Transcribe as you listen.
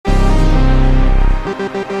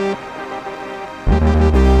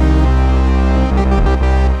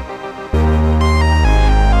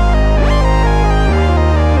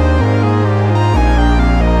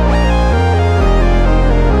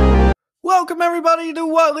Welcome everybody to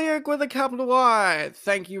What Lyric with a capital Y.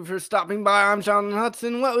 Thank you for stopping by. I'm Jonathan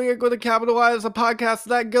Hudson. What Lyric with a capital Y is a podcast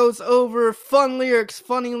that goes over fun lyrics,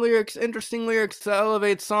 funny lyrics, interesting lyrics to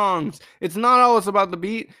elevate songs. It's not always about the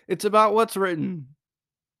beat, it's about what's written.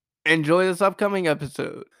 Enjoy this upcoming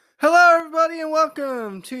episode. Hello everybody and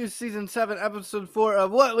welcome to Season 7, Episode 4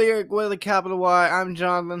 of What Lyric with a capital Y. I'm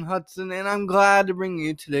Jonathan Hudson and I'm glad to bring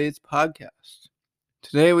you today's podcast.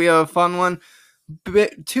 Today we have a fun one.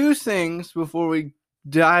 Two things before we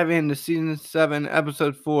dive into Season 7,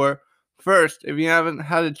 Episode 4. First, if you haven't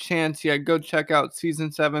had a chance yet, go check out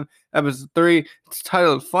Season 7, Episode 3. It's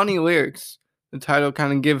titled Funny Lyrics. The title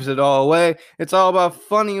kind of gives it all away. It's all about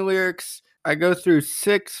funny lyrics. I go through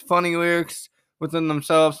 6 funny lyrics within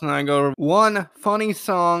themselves, and I go over one funny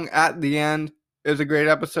song at the end. It was a great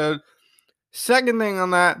episode. Second thing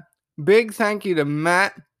on that, big thank you to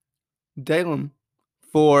Matt Dalem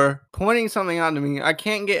for pointing something out to me. I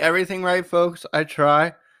can't get everything right, folks. I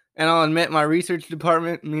try. And I'll admit my research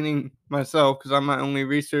department, meaning myself, because I'm my only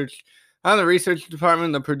research. I'm the research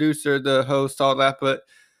department, the producer, the host, all that. But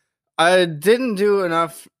I didn't do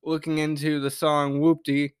enough looking into the song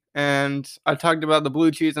Whoopty. And I talked about the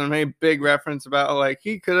blue cheese and I made a big reference about like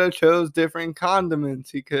he could have chose different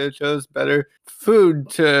condiments. He could have chose better food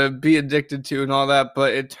to be addicted to and all that.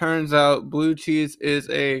 But it turns out blue cheese is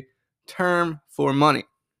a term for money.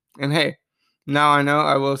 And hey, now I know.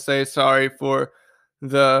 I will say sorry for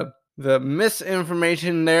the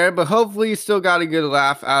misinformation there, but hopefully you still got a good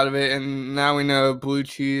laugh out of it, and now we know blue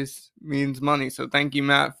cheese means money. So thank you,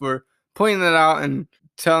 Matt, for pointing that out and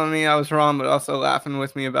telling me I was wrong, but also laughing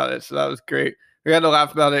with me about it. So that was great. We had to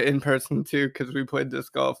laugh about it in person too, because we played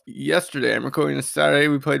disc golf yesterday. I'm recording this Saturday.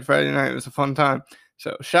 We played Friday night. It was a fun time.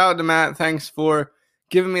 So shout out to Matt. Thanks for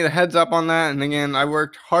giving me the heads up on that. And again, I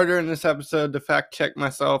worked harder in this episode to fact check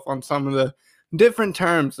myself on some of the different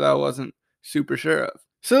terms that I wasn't super sure of.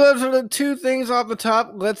 So those are the 2 things off the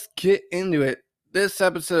top. Let's get into it. This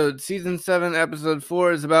episode, Season 7, Episode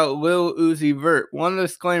 4, is about Lil Uzi Vert. One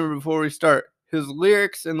disclaimer before we start. His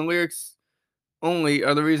lyrics and the lyrics only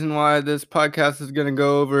are the reason why this podcast is going to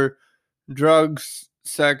go over drugs,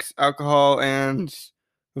 sex, alcohol, and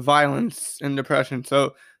violence and depression.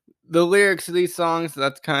 So the lyrics of these songs,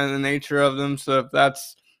 that's kind of the nature of them. So if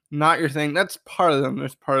that's not your thing, that's part of them.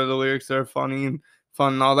 There's part of the lyrics that are funny and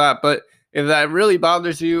fun and all that. But if that really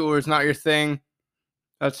bothers you or is not your thing,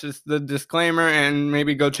 that's just the disclaimer. And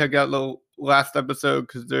maybe go check out the last episode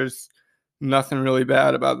because there's nothing really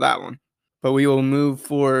bad about that one. But we will move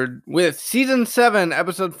forward with Season 7,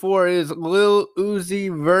 Episode 4 is Lil Uzi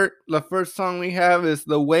Vert. The first song we have is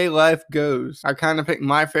The Way Life Goes. I kind of picked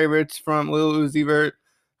my favorites from Lil Uzi Vert.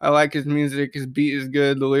 I like his music. His beat is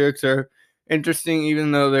good. The lyrics are interesting,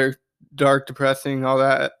 even though they're dark, depressing, all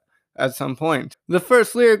that at some point. The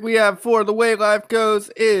first lyric we have for The Way Life Goes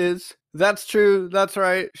is, "That's true, that's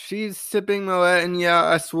right. She's sipping Moet, and yeah,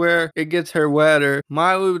 I swear it gets her wetter.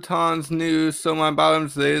 My Louboutin's new, so my bottom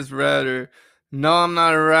stays redder. No, I'm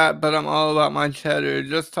not a rat, but I'm all about my cheddar.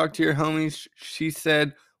 Just talk to your homies. She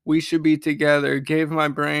said we should be together. Gave my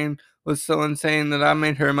brain, was so insane that I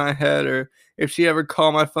made her my header. If she ever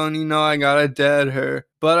called my phone, you know I gotta dead her.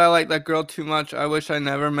 But I like that girl too much. I wish I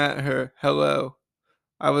never met her. Hello."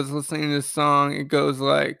 I was listening to this song. It goes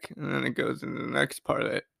like, and then it goes into the next part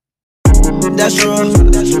of it. That's true,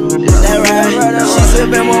 that right. She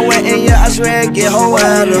sippin' more wet and yeah, I swear it get her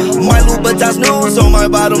wetter. My Louboutins new, so my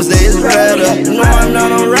bottom stays redder. No, I'm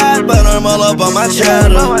not a rat, but I'm all up on my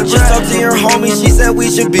cheddar. Just talk to your homie, she said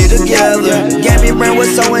we should be together. Gave me brain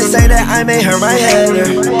was so insane that I made her my header.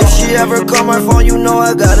 If she ever call my phone, you know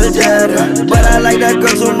I got a dead her. But I like that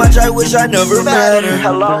girl too much, I wish I never met her.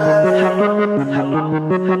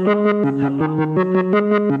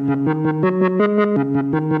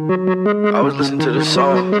 I was listening to this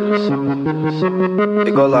song.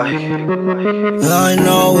 It go like, I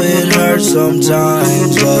know it hurts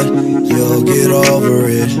sometimes, but you'll get over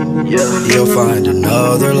it. yeah, You'll find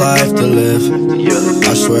another life to live. yeah,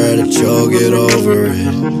 I swear that you'll get over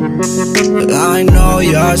it. I know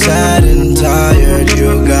you're sad and tired.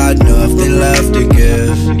 You got nothing left to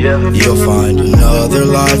give. yeah, You'll find another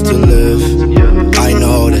life to live. yeah, I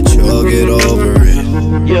know that you'll get over it.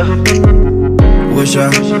 yeah. Wish I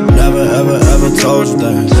never ever told you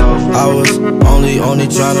things. I was only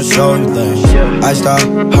trying to show you things. I stopped,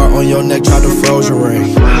 heart on your neck, tried to froze your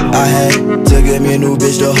ring. I had to get me a new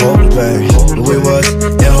bitch to hold the pain. We was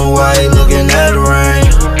in Hawaii looking at the rain.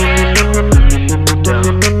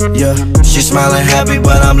 Yeah, she smiling happy,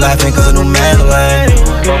 but I'm laughing cause new Madeline.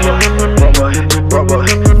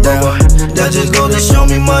 Damn, that just go to show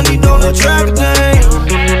me money don't attract a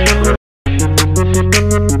thing.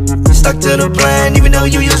 Stuck to the plan, even though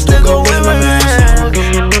you used to go with my man.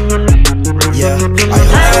 Yeah,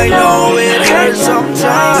 I know it hurts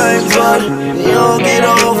sometimes, but you'll get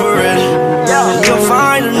over it. You'll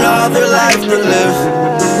find another life to live.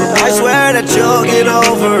 I swear that you'll get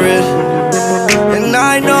over it. And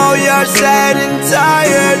I know you're sad and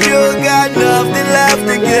tired, you got nothing left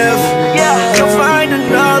to give. You'll find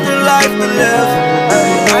another life to live.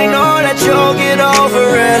 I know that you'll get over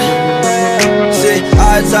it. See,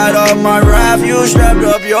 I tied up my raft, you strapped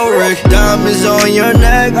up your rig. Diamonds on your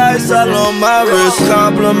neck, ice all on my wrist.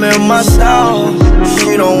 Compliment my style.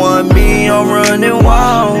 She don't want me, I'm running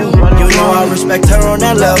wild. You know I respect her on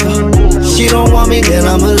that level. She don't want me, then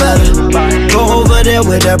I'ma let her go over there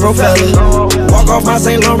with that bro fella. Walk off my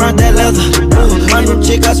Saint Laurent, that leather. My new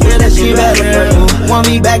chick, I swear that she better. Want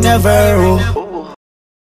me back, never.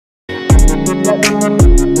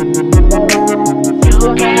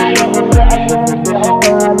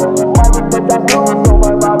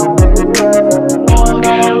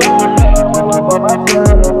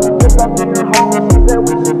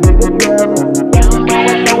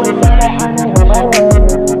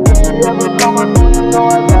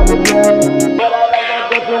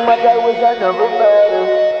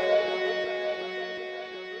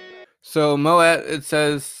 So Moet, it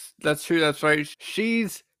says, that's true, that's right.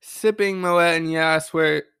 She's sipping Moet, and yeah, I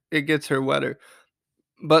swear it gets her wetter.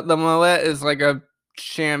 But the Moet is like a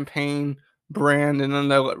champagne brand, and then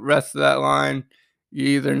the rest of that line, you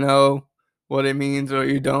either know what it means or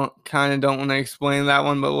you don't. Kind of don't want to explain that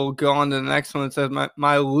one, but we'll go on to the next one. It says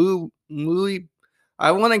my Louis.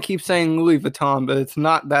 I want to keep saying Louis Vuitton, but it's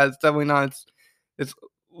not that. It's definitely not. It's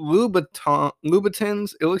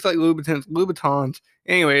Louboutins. It looks like Louboutins.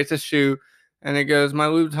 Anyway, it's a shoe. And it goes, my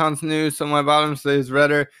Louboutin's new, so my bottom stays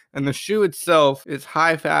redder. And the shoe itself is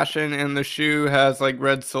high fashion, and the shoe has like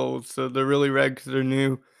red soles. So they're really red because they're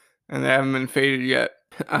new and they haven't been faded yet.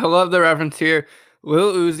 I love the reference here.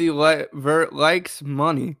 Lil Uzi Vert likes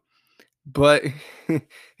money, but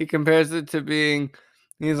he compares it to being,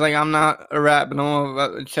 he's like, I'm not a rat, but I'm all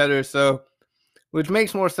about the cheddar. So, which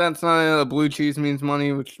makes more sense. Not only the blue cheese means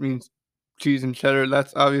money, which means cheese and cheddar.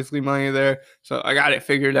 That's obviously money there. So I got it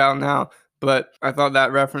figured out now. But I thought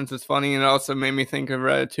that reference is funny, and it also made me think of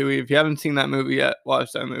Ratatouille. If you haven't seen that movie yet,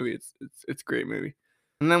 watch that movie. It's a great movie.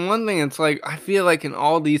 And then one thing, it's like, I feel like in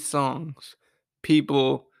all these songs,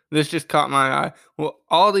 this just caught my eye. Well,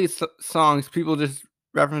 all these songs, people just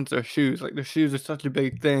reference their shoes. Like, their shoes are such a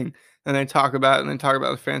big thing, and they talk about it, and they talk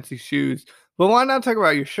about the fancy shoes. But why not talk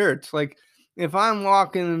about your shirts? Like, if I'm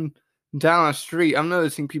walking down a street, I'm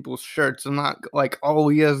noticing people's shirts. I'm not like, oh,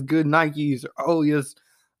 he has good Nikes, or oh, he has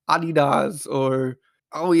Adidas, or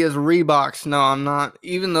oh, he has Reeboks. No, I'm not.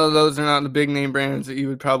 Even though those are not the big name brands that you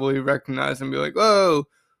would probably recognize and be like, oh,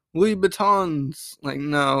 Louis Vuittons. Like,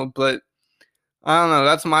 no, but I don't know.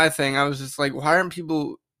 That's my thing. I was just like, why aren't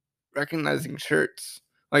people recognizing shirts?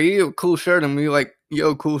 Like, you have a cool shirt and be like,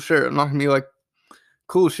 yo, cool shirt. I'm not gonna be like,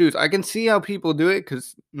 cool shoes. I can see how people do it,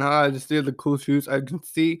 because now I just did the cool shoes. I can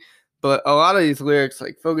see, but a lot of these lyrics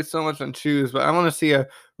like focus so much on shoes. But I want to see a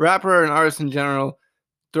rapper or an artist in general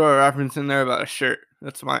throw a reference in there about a shirt.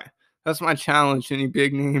 That's my challenge to any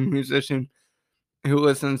big name musician who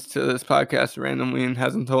listens to this podcast randomly and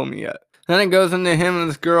hasn't told me yet. Then it goes into him and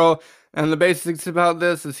this girl, and the basics about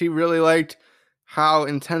this is he really liked how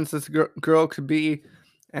intense this girl could be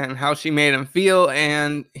and how she made him feel,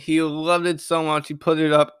 and he loved it so much he put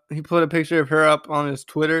a picture of her up on his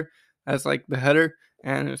Twitter as like the header,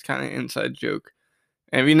 and it was kind of an inside joke.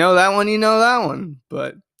 And if you know that one, you know that one.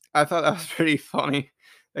 But I thought that was pretty funny.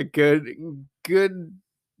 A good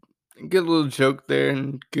little joke there,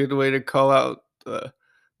 and good way to call out the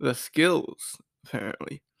skills,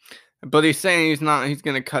 apparently. But he's saying he's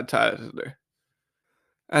gonna cut ties there.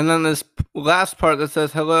 And then this last part that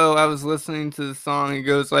says, hello, I was listening to the song. It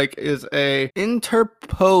goes like, is a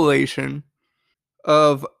interpolation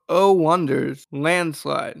of Oh Wonders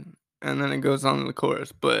Landslide. And then it goes on to the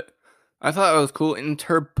chorus. But I thought it was cool.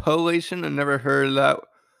 Interpolation. I never heard that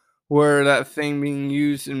word, that thing being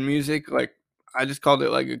used in music. Like, I just called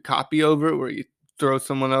it like a copy over it, where you throw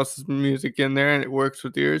someone else's music in there and it works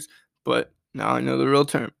with yours. But now I know the real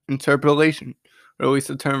term, interpolation, or at least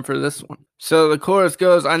the term for this one. So the chorus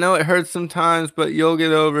goes, I know it hurts sometimes, but you'll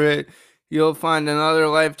get over it. You'll find another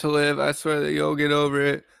life to live. I swear that you'll get over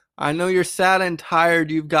it. I know you're sad and tired.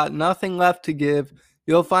 You've got nothing left to give.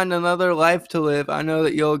 You'll find another life to live. I know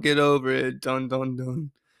that you'll get over it. Dun, dun,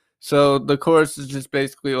 dun. So the chorus is just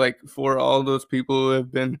basically like for all those people who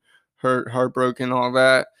have been hurt, heartbroken, all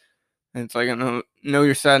that. And it's like, I know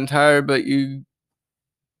you're sad and tired, but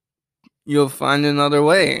you'll find another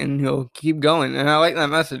way and you'll keep going. And I like that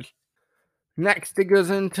message. Next, it goes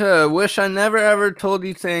into wish I never ever told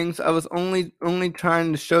you things. I was only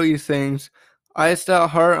trying to show you things. Iced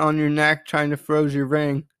out heart on your neck, trying to froze your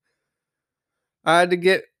ring. I had to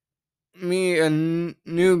get me a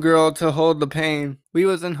new girl to hold the pain. We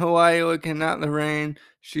was in Hawaii looking at the rain.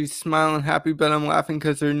 She's smiling happy, but I'm laughing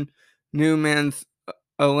because her new man's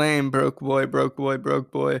a lame broke boy, broke boy,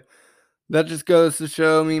 broke boy. That just goes to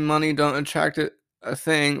show me money don't attract a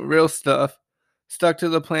thing, real stuff. Stuck to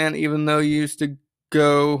the plan even though you used to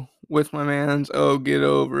go with my mans. Oh, get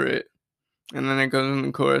over it. And then it goes in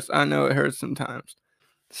the chorus. I know it hurts sometimes.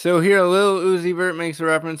 So here, Lil Uzi Vert makes a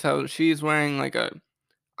reference how she's wearing like a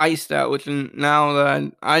iced out, which now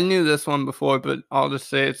that I knew this one before, but I'll just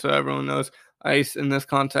say it so everyone knows. Ice in this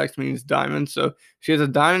context means diamond. So she has a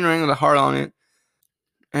diamond ring with a heart on it.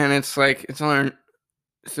 And it's like, it's on her.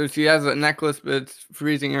 So she has a necklace, but it's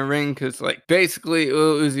freezing her ring because, like, basically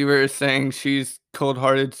Lil Uzi Vert is saying she's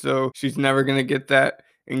cold-hearted, so she's never gonna get that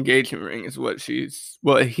engagement ring. Is what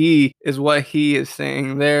he is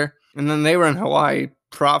saying there. And then they were in Hawaii.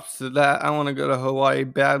 Props to that. I want to go to Hawaii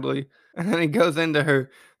badly. And then he goes into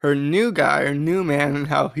her new guy, her new man, and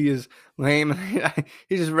how he is lame.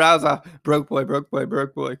 He just rows off broke boy, broke boy,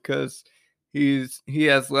 broke boy, because he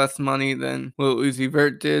has less money than Lil Uzi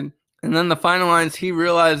Vert did. And then the final lines, he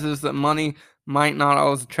realizes that money might not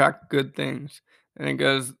always attract good things. And it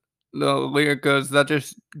goes, the lyric goes, that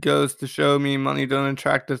just goes to show me money don't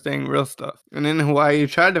attract a thing, real stuff. And in Hawaii, he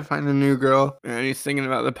tried to find a new girl, and he's thinking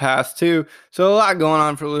about the past too. So a lot going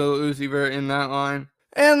on for Lil Uzi Vert in that line.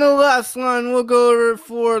 And the last line we'll go over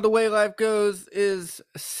for The Way Life Goes is,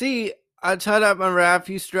 see, I tied up my wrap,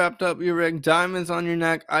 you strapped up your rig, diamonds on your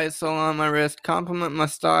neck, ice all on my wrist, compliment my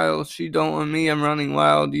style, she don't want me, I'm running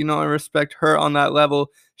wild, you know I respect her on that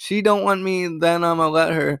level, she don't want me, then I'ma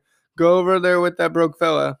let her, go over there with that broke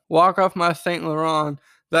fella, walk off my Saint Laurent,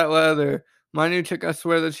 that leather, my new chick I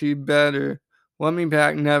swear that she better, want me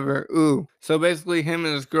back never, ooh. So basically him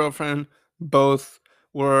and his girlfriend both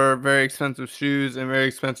were very expensive shoes and very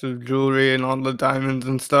expensive jewelry and all the diamonds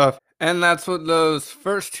and stuff. And that's what those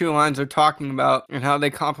first two lines are talking about and how they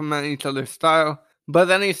complement each other's style. But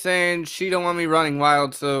then he's saying, she don't want me running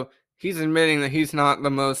wild. So he's admitting that he's not the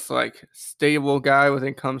most like stable guy when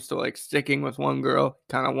it comes to like sticking with one girl.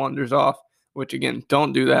 Kind of wanders off, which again,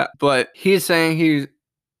 don't do that. But he's saying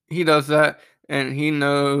he does that and he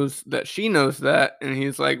knows that she knows that. And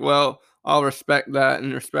he's like, well, I'll respect that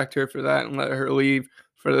and respect her for that and let her leave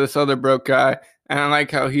for this other broke guy. And I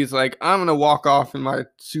like how he's like, I'm going to walk off in my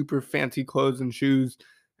super fancy clothes and shoes.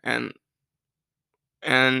 And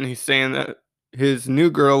he's saying that his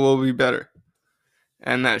new girl will be better.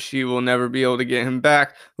 And that she will never be able to get him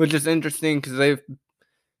back. Which is interesting because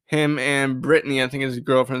him and Brittany, I think his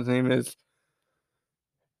girlfriend's name is.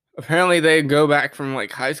 Apparently they go back from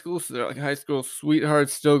like high school. So they're like high school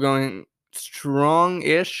sweethearts still going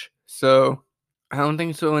strong-ish. So I don't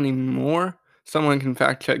think so anymore. Someone can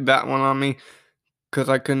fact check that one on me. Because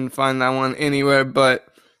I couldn't find that one anywhere, but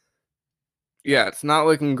yeah, it's not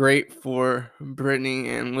looking great for Brittany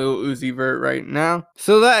and Lil Uzi Vert right now.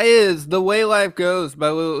 So that is The Way Life Goes by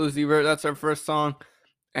Lil Uzi Vert. That's our first song.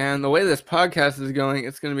 And the way this podcast is going,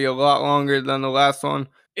 it's going to be a lot longer than the last one.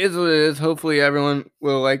 Is what it is. Hopefully everyone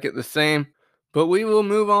will like it the same. But we will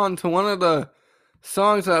move on to one of the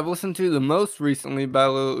songs that I've listened to the most recently by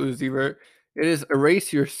Lil Uzi Vert. It is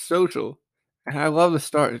Erase Your Social. And I love the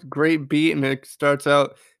start. It's a great beat, and it starts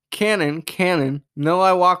out, Cannon, know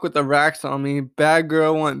I walk with the racks on me, bad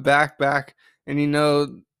girl want back, and you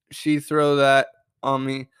know she throw that on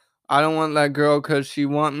me. I don't want that girl because she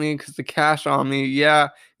want me because the cash on me. Yeah,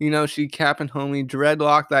 you know she capping, homie,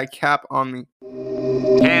 dreadlock that cap on me.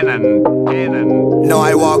 Cannon. No,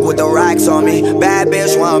 I walk with the racks on me. Bad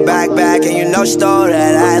bitch want back, and you know she stole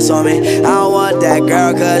that ass on me. I don't want that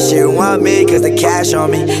girl cause she want me cause the cash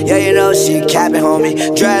on me. Yeah, you know she capping, homie.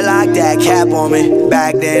 Dreadlock that cap on me.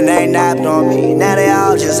 Back then they napped on me. Now they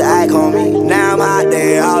all just act on me. Now I'm hot,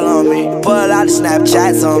 they all on me. Pull out the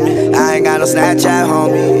Snapchats on me. I ain't got no Snapchat,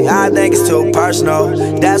 homie. I think it's too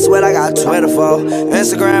personal. That's what I got Twitter for.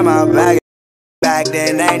 Instagram, I'm back. Back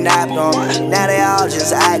then they napped on me, now they all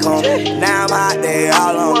just act on me. Now I'm hot, they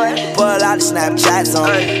all on me. Pull out the Snapchats on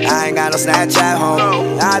me. I ain't got no Snapchat,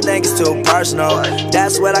 homie. I think it's too personal.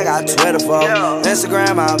 That's what I got Twitter for.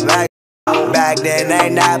 Instagram, I'm back. Back then they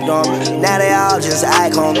napped on me, now they all just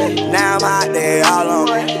act on me. Now I'm hot, they all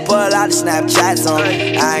on me. Pull out the Snapchats on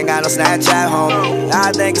me. I ain't got no Snapchat, homie.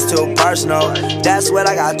 I think it's too personal. That's what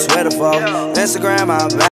I got Twitter for. Instagram,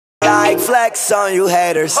 I'm back. Like flex on you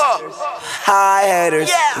haters, hi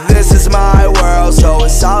haters. This is my world, so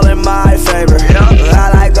it's all in my favor.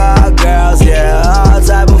 I like all girls, yeah, all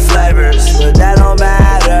type of flavors. But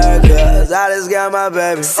my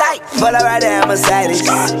baby. Pull up right there in Mercedes.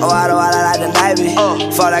 Oh, I don't like the Navy.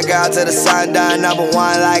 For that girl to the sun done, number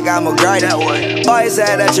one like I'm a great. Boy, you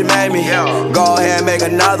said that you made me. Go ahead and make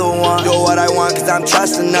another one. Do what I want cause I'm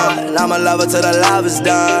trusting her. And I'm a lover till the love is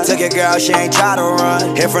done. Took your girl, she ain't try to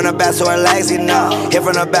run. Hit from the back so her legs get numb. Hit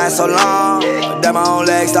from the back so long that my own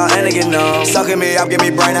legs start to get numb. Sucking me up, give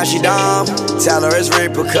me brain, now she dumb. Tell her it's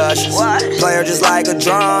repercussions. Play her just like a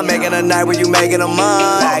drum. Making a night when you making a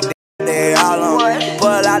month. They all on. Pull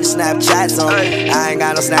out the Snapchats on. I ain't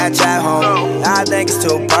got no Snapchat home. I think it's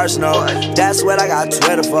too personal. That's what I got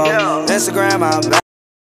Twitter for. Instagram, I'm back.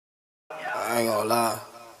 I ain't gonna lie.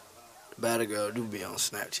 The better girl do be on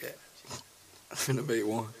Snapchat. I'm finna make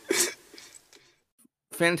one.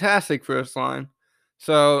 Fantastic first line.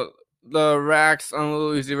 So the racks on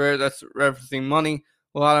Lil Uzi Vert, that's referencing money.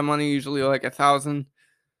 A lot of money, usually like 1,000.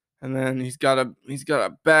 And then he's got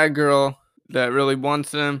a bad girl that really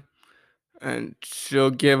wants him, and she'll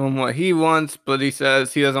give him what he wants, but he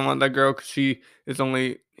says he doesn't want that girl because she is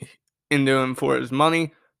only into him for his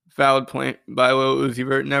money. Valid point by Lil Uzi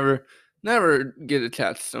Vert. Never get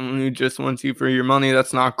attached to someone who just wants you for your money.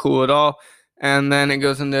 That's not cool at all. And then it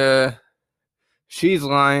goes into she's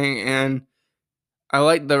lying, and I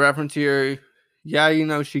like the reference here. Yeah, you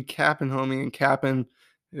know, she capping, homie, and capping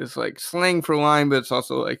is like slang for lying, but it's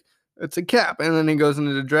also like, it's a cap. And then he goes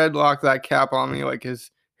into the dreadlock, that cap on me, like his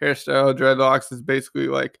hairstyle, dreadlocks is basically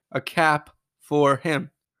like a cap for him.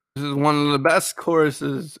 This is one of the best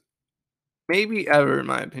choruses maybe ever, in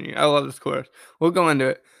my opinion. I love this chorus. We'll go into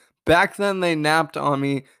it. Back then they napped on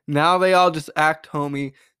me. Now they all just act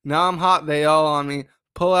homie. Now I'm hot, they all on me.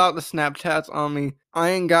 Pull out the Snapchats on me. I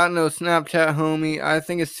ain't got no Snapchat, homie. I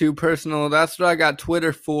think it's too personal. That's what I got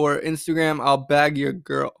Twitter for. Instagram, I'll bag your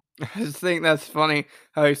girl. I just think that's funny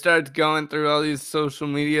how he starts going through all these social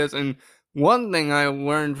medias. And one thing I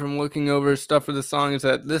learned from looking over stuff for the song is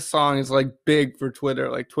that this song is like big for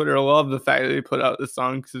Twitter. Like Twitter love the fact that they put out this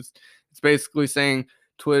song because it's basically saying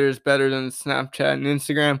Twitter is better than Snapchat and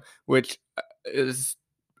Instagram, which is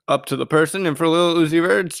up to the person. And for Lil Uzi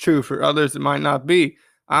Vert, it's true. For others, it might not be.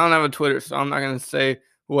 I don't have a Twitter, so I'm not going to say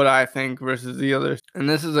what I think versus the others. And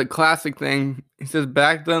this is a classic thing. He says,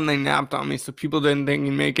 back then they napped on me, so people didn't think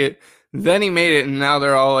he'd make it. Then he made it, and now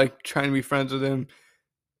they're all like trying to be friends with him,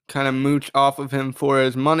 kind of mooch off of him for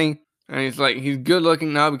his money. And he's like, he's good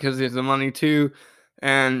looking now because he has the money too.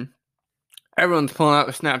 And everyone's pulling out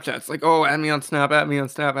their Snapchats, like, oh, add me on Snap, add me on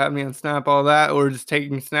Snap, add me on Snap, all that, or just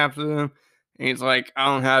taking snaps with him. And he's like, I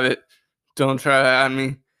don't have it. Don't try to add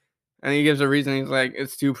me. And he gives a reason. He's like,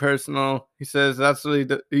 it's too personal. He says that's what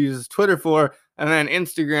he uses Twitter for. And then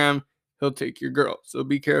Instagram, he'll take your girl. So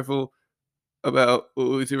be careful about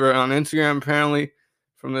Uzi Vert on Instagram. Apparently,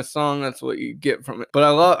 from this song, that's what you get from it. But I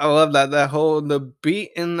love that whole, the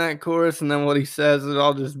beat in that chorus and then what he says, it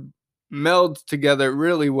all just melds together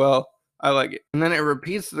really well. I like it. And then it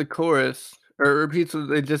repeats the chorus, or it repeats what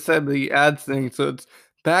they just said, but he adds things. So it's,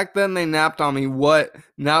 back then they napped on me. What?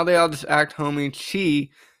 Now they all just act homie. Chi.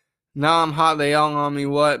 Now I'm hot, they all on me.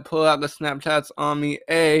 What? Pull out the Snapchats on me.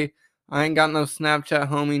 A. I ain't got no Snapchat,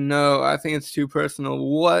 homie. No, I think it's too personal.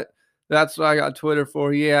 What? That's what I got Twitter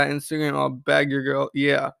for. Yeah, Instagram, I'll bag your girl.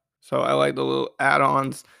 Yeah. So I like the little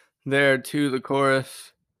add-ons there to the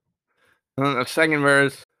chorus. And then the second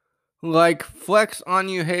verse. Like, flex on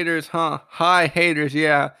you haters, huh? Hi, haters,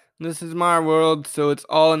 yeah. This is my world, so it's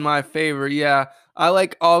all in my favor, yeah. I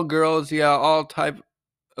like all girls, yeah, all type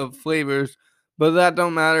of flavors. But that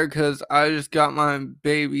don't matter because I just got my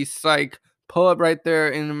baby, psych. Pull up right there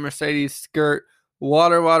in the Mercedes skirt.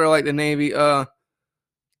 Water like the Navy.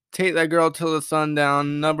 Take that girl till the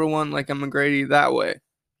sundown. Number one like I'm McGrady, that way.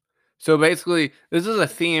 So basically, this is a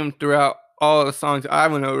theme throughout all of the songs I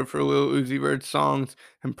went over for Lil Uzi Vert songs,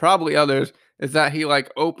 and probably others, is that he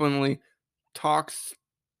like openly talks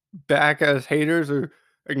back as haters or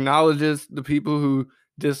acknowledges the people who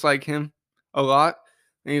dislike him a lot.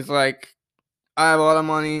 And he's like, I have a lot of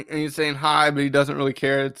money, and he's saying hi, but he doesn't really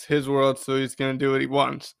care. It's his world, so he's gonna do what he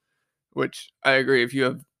wants. Which I agree. If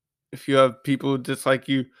you have people who dislike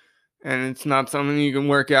you, and it's not something you can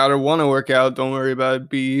work out or want to work out, don't worry about it.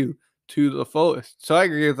 Be you to the fullest. So I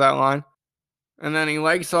agree with that line. And then he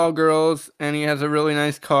likes all girls, and he has a really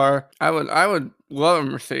nice car. I would love a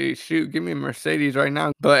Mercedes. Shoot, give me a Mercedes right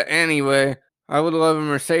now. But anyway, I would love a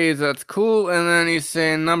Mercedes. That's cool. And then he's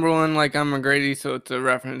saying number one like I'm McGrady, so it's a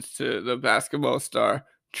reference to the basketball star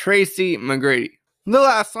Tracy McGrady. The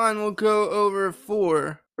last line we'll go over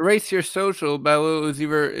for Erase Your Social by Lil Uzi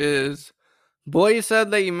Vert is, boy, you said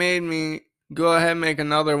that you made me. Go ahead, make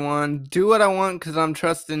another one. Do what I want because I'm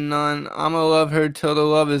trusting none. I'ma love her till the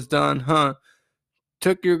love is done, huh?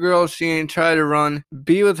 took your girl, she ain't try to run.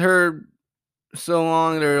 Be with her so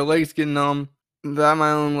long that her legs get numb, that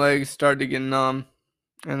my own legs start to get numb.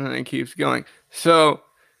 And then it keeps going. So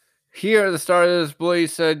here at the start of this, boy, you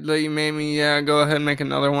said that you made me, yeah, go ahead and make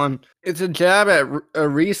another one. It's a jab at a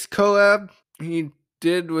Reese collab he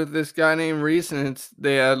did with this guy named Reese, and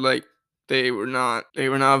they were not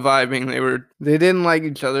vibing. They didn't like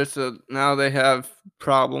each other, so now they have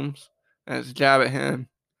problems. And it's a jab at him.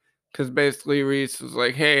 Because basically Reese was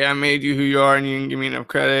like, hey, I made you who you are and you didn't give me enough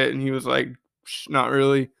credit. And he was like, not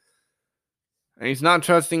really. And he's not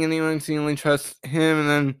trusting anyone, so he only trusts him. And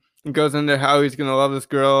then it goes into how he's going to love this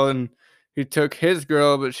girl. And he took his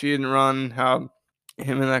girl, but she didn't run. How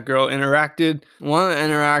him and that girl interacted. One of the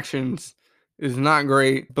interactions is not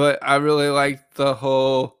great, but I really liked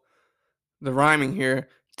the rhyming here.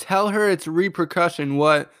 Tell her it's repercussion.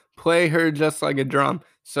 What? Play her just like a drum.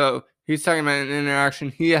 So he's talking about an interaction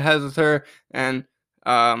he has with her, and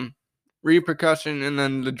repercussion, and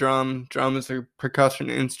then the drum. Drum is a percussion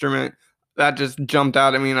instrument. That just jumped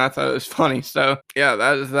out at me, and I thought it was funny. So, yeah,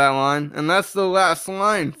 that is that line. And that's the last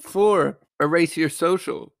line for Erase Your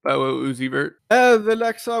Social by Lil Uzi Vert. The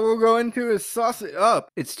next song we'll go into is Sauce It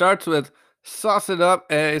Up. It starts with sauce it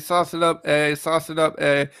up, sauce it up, sauce it up,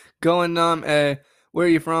 going dumb, where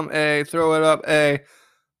you from, throw it up,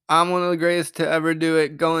 I'm one of the greatest to ever do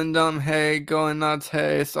it, going dumb, hey, going nuts,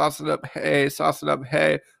 hey, sauce it up, hey,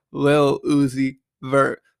 Lil Uzi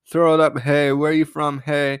Vert. Throw it up, hey, where you from,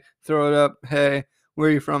 hey, throw it up, hey, where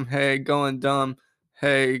you from, hey, going dumb,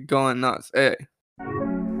 hey, going nuts, hey.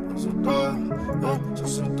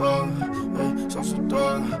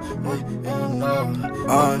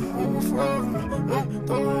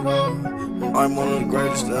 I'm one of the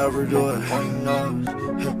greatest to ever do it.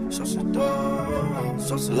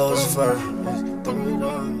 Lucifer.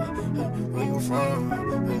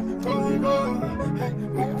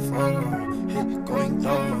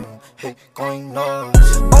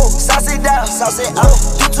 Oh, sauce it down, sauce it up.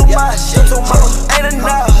 Do too much, ain't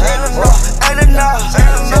enough.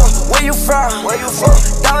 Where you from?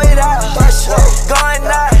 Throw it out, going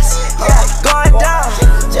nuts, yeah, going down.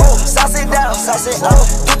 Oh, sauce it down, sauce it up.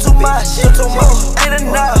 Do too much, ain't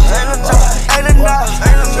enough.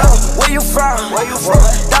 Where you from?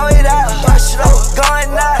 Throw it out, going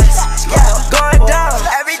nuts, yeah, going down.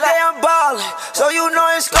 Every day I'm ballin', so you know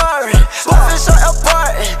it's scoring. Moving so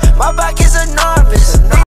important, my back is enormous.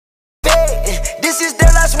 This is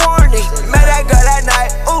their last warning. Met that girl at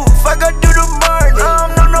night, ooh, fuck her through the morning.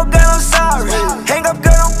 No, girl, I'm sorry. Hang up,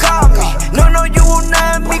 girl, don't call me. No, you will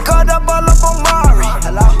not have me caught up all up on Mari.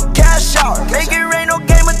 Cash out, make it rain, no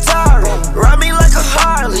game Atari. Ride me like a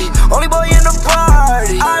Harley, only boy in the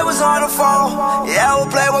party. I was on the phone, yeah, I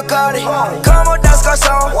would play with Cardi. Come on, that's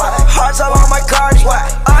Garcon, hearts all on my Cardi.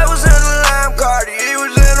 I was in the Lamb Cardi, he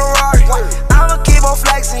was in a Rari. I'ma keep on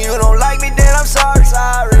flexing, you don't like me, then I'm sorry.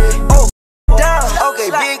 Oh, down,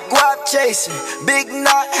 okay, big guap chasing, big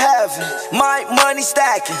not having, my money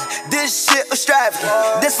stacking, this shit was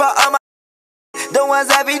extravagant. This for all my the ones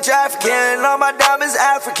that be trafficking, all my diamonds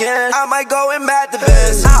African. I might go and mad the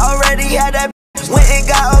best. I already had that went and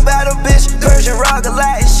got a battle bitch, Persian rock, a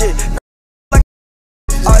Latin shit.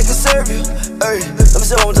 I can serve you, hey, let me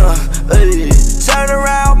say it one more time, hey. Turn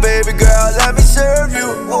around, baby girl, let me serve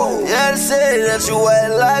you. Yeah, they say that you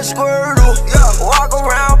wet like Squirtle. Walk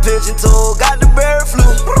around pigeon toe, got the bird flu.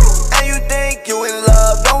 And you think you in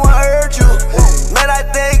love, don't wanna hurt you. Man, I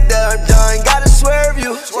think that I'm done, gotta swerve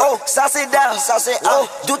you. Oh, sauce it down, sauce it up,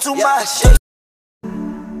 do too much.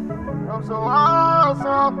 I'm so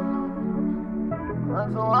awesome,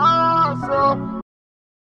 I'm so awesome.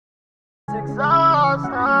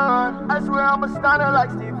 Exhaustion. I swear I'm a stunner like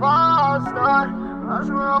Steve Austin. I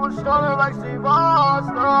swear I'm a stunner like Steve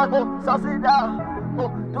Austin. Oh, sauce it down. Oh,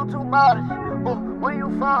 do too much. Oh, where you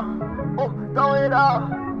from? Oh, throw it up.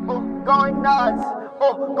 Oh, going nuts.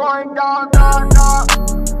 Oh, going down, down, down.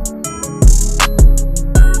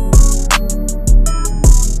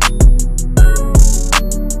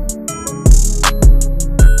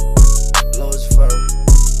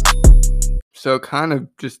 So kind of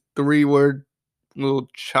just 3-word little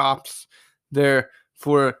chops there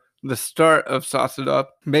for the start of Sauce It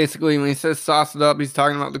Up. Basically, when he says sauce it up, he's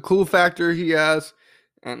talking about the cool factor he has.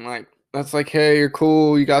 And like, that's like, hey, you're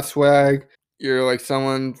cool, you got swag. You're like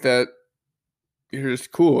someone that you're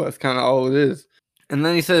just cool. That's kind of all it is. And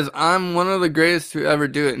then he says, I'm one of the greatest to ever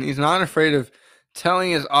do it. And he's not afraid of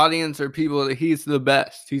telling his audience or people that he's the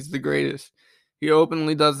best. He's the greatest. He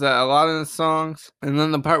openly does that a lot in his songs. And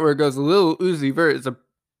then the part where it goes, Lil Uzi Vert is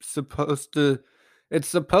supposed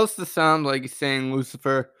to sound like he's saying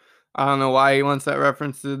Lucifer. I don't know why he wants that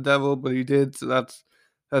reference to the devil, but he did. So that's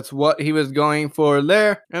That's what he was going for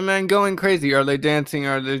there. And then going crazy. Are they dancing?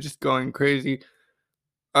 Are they just going crazy?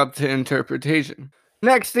 Up to interpretation.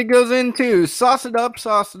 Next, it goes into sauce it up,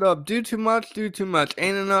 do too much,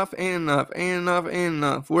 ain't enough,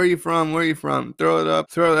 where you from, throw it up,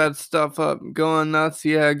 throw that stuff up, going nuts,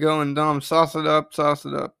 yeah, going dumb, sauce it up,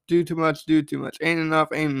 do too much, ain't enough,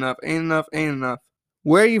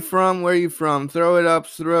 where you from, throw it up,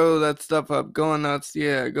 throw that stuff up, going nuts,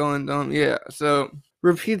 yeah, going dumb, yeah. So,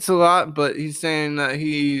 repeats a lot, but he's saying that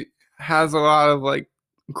he has a lot of like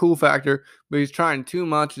cool factor, but he's trying too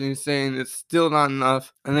much and he's saying it's still not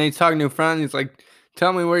enough. And then he's talking to a friend, he's like,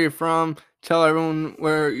 tell me where you're from, tell everyone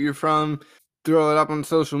where you're from, throw it up on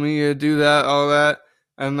social media, do that, all that,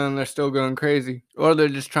 and then they're still going crazy. Or they're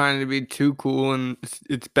just trying to be too cool and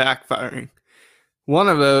it's backfiring. One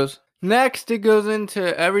of those. Next, it goes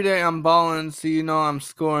into every day I'm balling, so you know I'm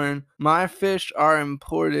scoring. My fish are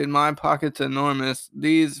imported, my pocket's enormous.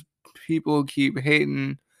 These people keep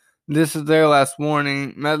hating. This is their last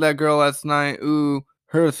warning. Met that girl last night. Ooh,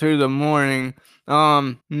 her through the morning.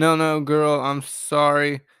 No, girl, I'm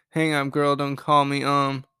sorry. Hang up, girl, don't call me.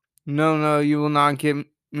 No, you will not get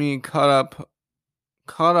me caught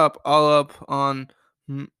up all up on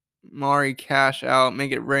Mari cash out.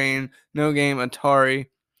 Make it rain. No game, Atari.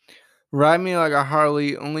 Ride me like a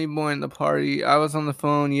Harley. Only boy in the party. I was on the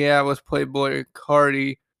phone. Yeah, I was Playboy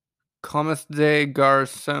Cardi. Comas de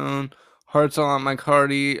Garcon. Hearts all on my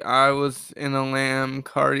Cardi. I was in a Lamb.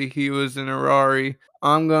 Cardi, he was in a Rari.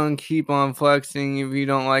 I'm going to keep on flexing. If you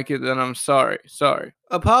don't like it, then I'm sorry.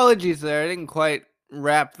 Apologies there. I didn't quite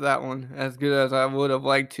rap that one as good as I would have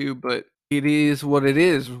liked to, but it is what it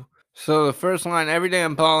is. So the first line, every day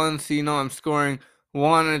I'm balling, so you know I'm scoring.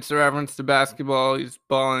 One, it's a reference to basketball. He's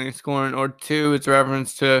balling, he's scoring. Or two, it's a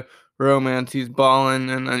reference to romance. He's balling,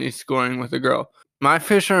 and then he's scoring with a girl. My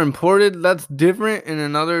fish are imported. That's different in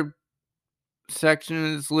another section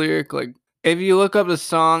of this lyric. Like, if you look up the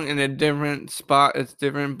song in a different spot, it's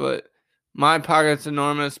different. But my pocket's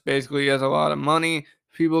enormous. Basically, he has a lot of money.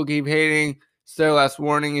 People keep hating. It's their last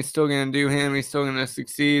warning. He's still going to do him. He's still going to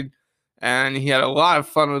succeed. And he had a lot of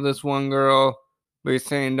fun with this one girl. But he's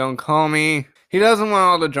saying, don't call me. He doesn't want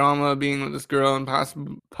all the drama being with this girl and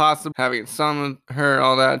possibly having a son with her,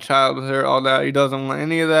 all that, child with her, all that. He doesn't want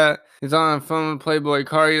any of that. He's on the phone with Playboy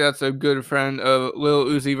Cardi. That's a good friend of Lil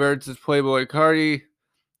Uzi Vert's Playboy Cardi.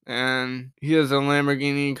 And he has a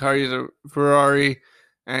Lamborghini. Cardi's a Ferrari.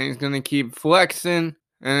 And he's going to keep flexing.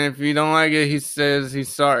 And if you don't like it, he says he's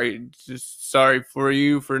sorry. Just sorry for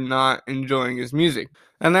you for not enjoying his music.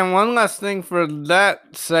 And then one last thing for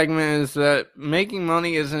that segment is that making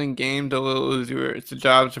money isn't a game to Lil Uzi Vert. It's a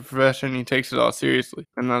job, it's a profession. He takes it all seriously.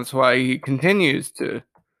 And that's why he continues to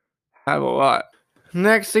have a lot.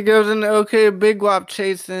 Next, it goes into, okay, big wop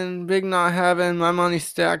chasing, big not having, my money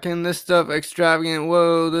stacking, this stuff extravagant.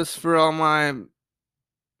 Whoa, this for all my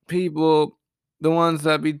people, the ones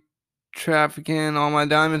that be trafficking, all my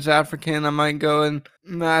diamonds African. I might go and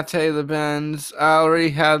mate the Benz. I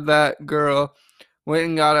already had that girl. Went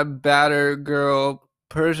and got a batter girl,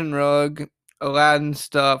 Persian rug, Aladdin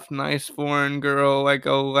stuff, nice foreign girl, like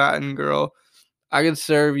a Latin girl. I could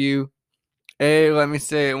serve you. Hey, let me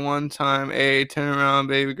say it one time. Hey, turn around,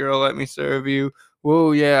 baby girl, let me serve you.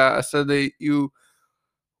 Whoa, yeah, I said that you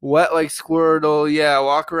wet like Squirtle. Yeah,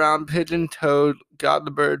 walk around pigeon-toed, got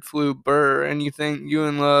the bird flu, burr. And you think you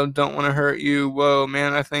in love, don't want to hurt you. Whoa,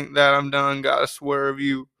 man, I think that I'm done, gotta swerve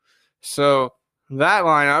you. So, that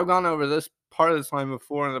line, I've gone over this part of this line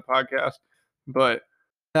before in the podcast, but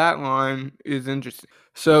that line is interesting.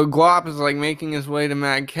 So Guap is like making his way to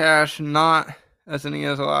Mad Cash, not as in he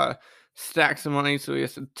has a lot of stacks of money, so he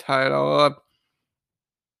has to tie it all up.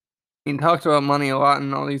 He talks about money a lot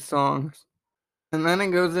in all these songs. And then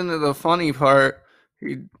it goes into the funny part.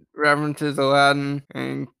 He references Aladdin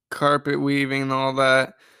and carpet weaving and all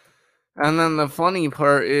that. And then the funny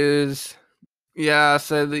part is, yeah, I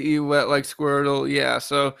said that you wet like Squirtle. Yeah,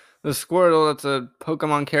 so the Squirtle, that's a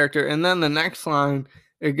Pokemon character. And then the next line,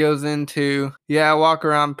 it goes into, yeah, walk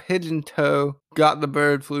around pigeon toe, got the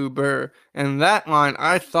bird flu burr. And that line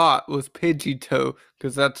I thought was Pidgeotto,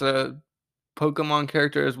 because that's a Pokemon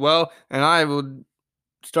character as well. And I would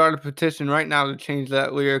start a petition right now to change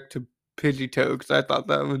that lyric to Pidgeotto, because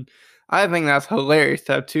I think that's hilarious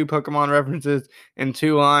to have two Pokemon references in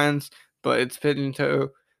two lines, but it's Pidgeotto.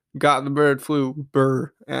 Got the bird flu,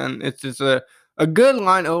 burr. And it's just a good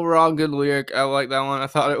line overall, good lyric. I like that one. I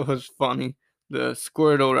thought it was funny. The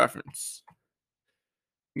Squirtle reference.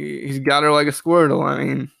 He's got her like a Squirtle. I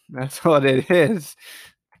mean, that's what it is.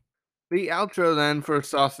 The outro then for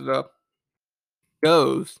Sauce It Up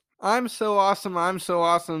goes, I'm so awesome, I'm so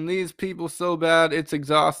awesome. These people so bad, it's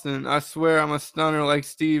exhausting. I swear I'm a stunner like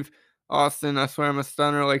Steve Austin. I swear I'm a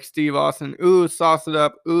stunner like Steve Austin. Ooh, sauce it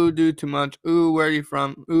up. Ooh, do too much. Ooh, where you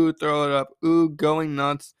from? Ooh, throw it up. Ooh, going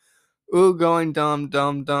nuts. Ooh, going dumb,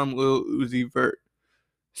 dumb, dumb, Lil Uzi Vert.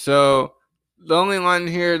 So the only line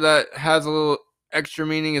here that has a little extra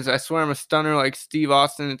meaning is I swear I'm a stunner like Steve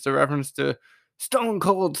Austin. It's a reference to Stone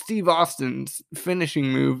Cold Steve Austin's finishing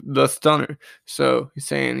move, the stunner. So he's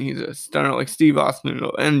saying he's a stunner like Steve Austin.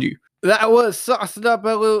 It'll end you. That was Sauced It Up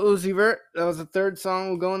by Lil Uzi Vert. That was the third song.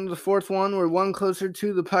 We'll go into the fourth one. We're one closer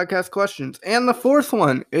to the podcast questions. And the fourth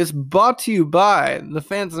one is brought to you by the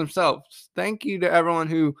fans themselves. Thank you to everyone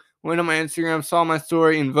who went on my Instagram, saw my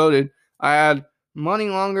story, and voted. I had Money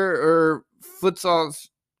Longer or Futsal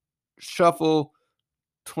Shuffle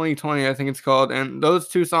 2020, I think it's called. And those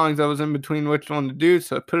two songs, I was in between which one to do.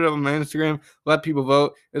 So I put it up on my Instagram, let people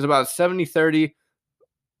vote. It was about 70-30.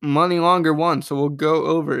 Money Longer won, so we'll go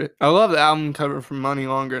over it. I love the album cover from Money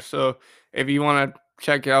Longer, so if you want to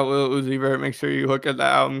check out Lil Uzi Vert, make sure you look at the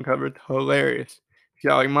album cover. It's hilarious. He's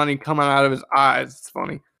got like money coming out of his eyes. It's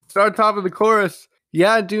funny. Start top of the chorus.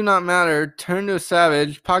 Yeah, it do not matter. Turn to a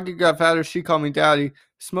savage. Pocket got fatter. She called me daddy.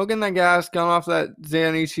 Smoking that gas. Gone off that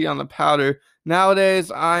Xanishi on the powder. Nowadays,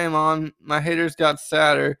 I am on. My haters got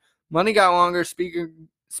sadder. Money got longer.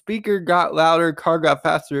 Speaker got louder. Car got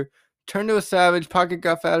faster. Turned to a savage, pocket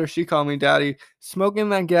got fatter, she called me daddy. Smoking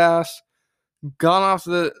that gas, gone off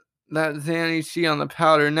that Xanny, she on the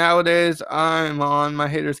powder. Nowadays, I'm on, my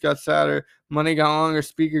haters got sadder. Money got longer,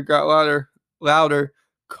 speaker got louder,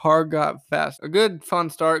 car got fast. A good fun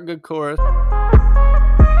start, good chorus.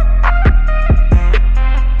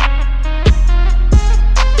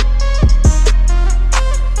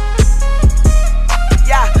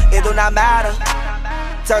 Yeah, it do not matter.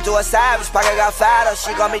 Turn to a savage, pocket got fatter,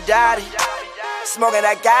 she call me daddy. Smoking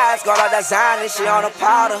that gas, gone out that Zany, she on a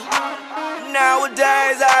powder.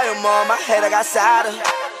 Nowadays I am on, my head I got sadder.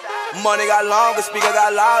 Money got longer, speaker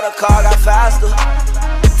got louder, car got faster.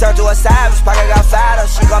 Turn to a savage, pocket got fatter,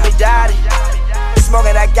 she call me daddy.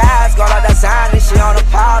 Smoking that gas, gone out that Zany, she on a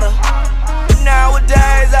powder.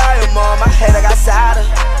 Nowadays I am on, my head I got sadder.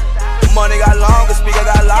 Money got longer, speaker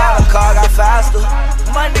got louder, car got faster.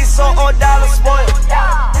 Money so old, dollar spoiled.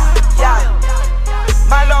 Yeah,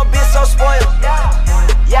 my little bitch so spoiled.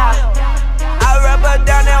 Yeah, I rub her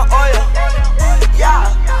down in oil. Yeah,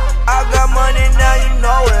 I got money now, you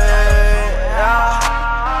know it.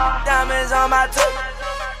 Yeah, diamonds on my tooth.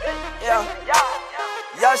 Yeah,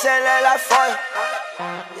 yo shit look like foil.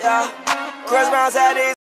 Yeah, Chris Brown said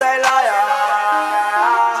these they liar.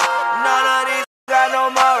 None of these got no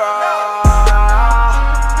moral.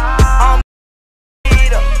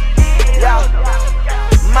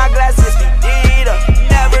 My glasses be deed up.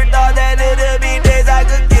 Never thought that it'd be days I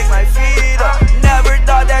could kick my feet up. Never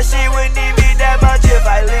thought that she would need me that much if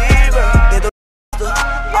I leave her.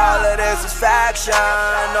 All of this is faction,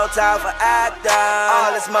 no time for acting.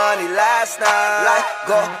 All this money last night. Like,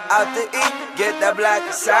 go out to eat, get that black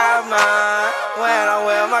inside mine. When I'm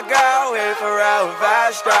with my girl, we forever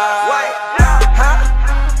fast drive. Wait, huh?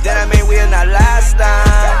 Then I mean we're not last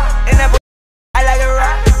time. In that I like it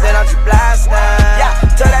right, then I'm just blasting. Yeah,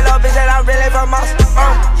 tell that little bitch that I'm really from us.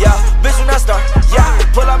 Yeah, bitch you not start. Yeah,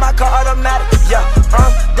 pull up my car automatic. Yeah,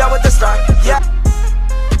 done with the start. Yeah.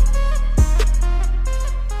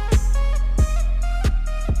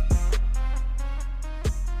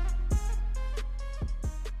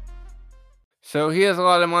 So he has a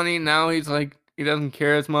lot of money. Now he's like, he doesn't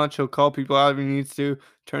care as much. He'll call people out if he needs to.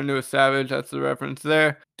 Turn to a savage. That's the reference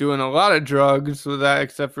there. Doing a lot of drugs with that,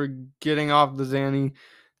 except for getting off the Xanny.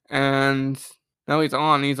 And now he's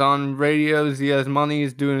on. He's on radios. He has money.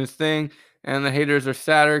 He's doing his thing. And the haters are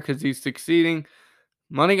sadder because he's succeeding.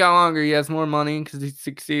 Money got longer. He has more money because he's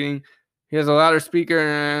succeeding. He has a louder speaker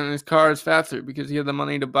and his car is faster because he had the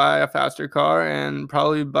money to buy a faster car and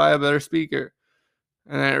probably buy a better speaker.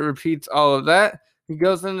 And then it repeats all of that. He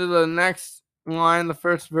goes into the next line, the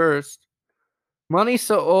first verse. Money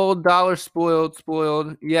so old, dollar spoiled,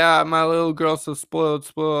 spoiled. Yeah, my little girl so spoiled,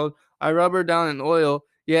 spoiled. I rub her down in oil.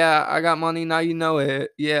 Yeah, I got money, now you know it.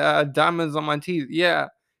 Yeah, diamonds on my teeth. Yeah,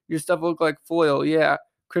 your stuff look like foil. Yeah,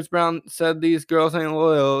 Chris Brown said these girls ain't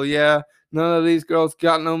loyal. Yeah, none of these girls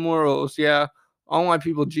got no morals. Yeah, all my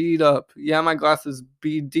people G'd up. Yeah, my glasses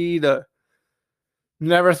BD'd up.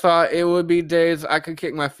 Never thought it would be days I could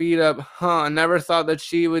kick my feet up. Never thought that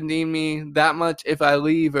she would need me that much if I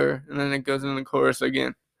leave her. And then it goes into the chorus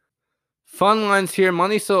again. Fun lines here.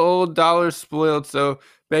 Money so old, dollars spoiled. So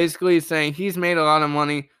basically he's saying he's made a lot of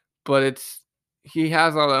money, but he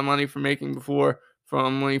has all that money from making before,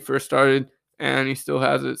 from when he first started. and he still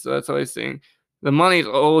has it. So that's all he's saying. The money's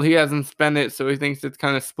old. He hasn't spent it, so he thinks it's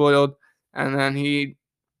kind of spoiled. And then he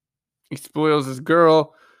spoils his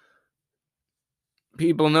girl.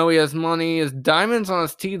 People know he has money. His diamonds on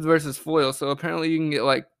his teeth versus foil. So apparently you can get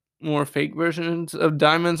like more fake versions of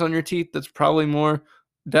diamonds on your teeth. That's probably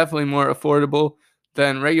definitely more affordable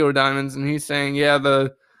than regular diamonds. And he's saying, yeah,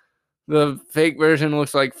 the fake version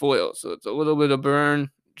looks like foil. So it's a little bit of burn.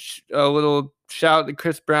 A little shout to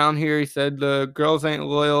Chris Brown here. He said the girls ain't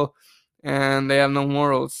loyal and they have no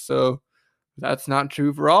morals. So that's not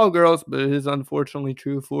true for all girls, but it is unfortunately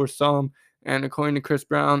true for some. And according to Chris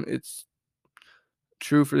Brown, it's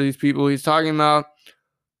true for these people he's talking about.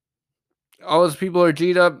 All those people are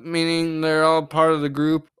G'd up, meaning they're all part of the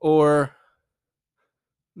group, or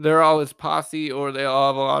they're all his posse, or they all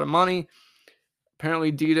have a lot of money.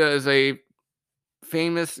 Apparently, Dita is a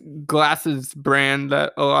famous glasses brand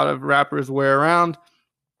that a lot of rappers wear around.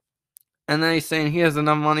 And then he's saying he has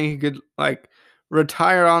enough money, he could like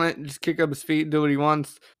retire on it, just kick up his feet, do what he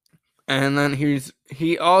wants. And then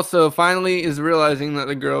he also finally is realizing that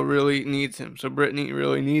the girl really needs him. So Brittany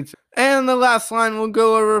really needs him. And the last line we'll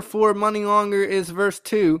go over for Money Longer is verse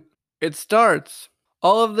 2. It starts.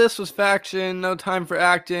 All of this was faction, no time for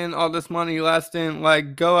acting, all this money lasting,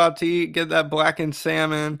 like go out to eat, get that blackened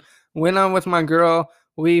salmon. Went on with my girl,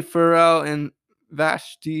 we Pharrell and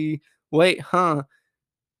Vashti. Wait, huh?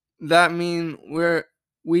 That mean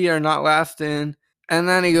we are not lasting. And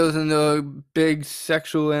then he goes into a big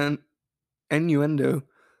sexual innuendo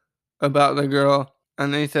about the girl.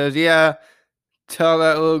 And then he says, yeah, tell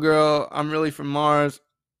that little girl I'm really from Mars.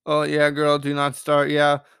 Oh, yeah, girl, do not start.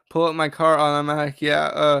 Yeah, pull up my car automatic.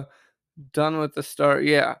 Yeah, done with the start.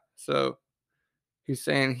 Yeah. So he's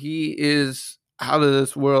saying he is out of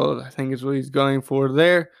this world, I think is what he's going for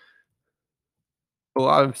there. A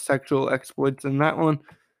lot of sexual exploits in that one.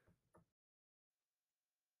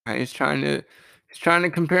 And he's trying to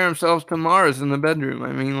compare himself to Mars in the bedroom.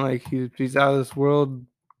 I mean, like he's out of this world.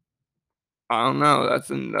 I don't know. That's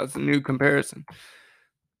a new comparison.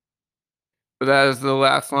 But that is the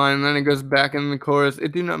last line. And then it goes back in the chorus.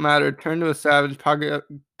 It do not matter. Turn to a savage. Pocket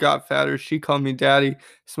got fatter. She called me daddy.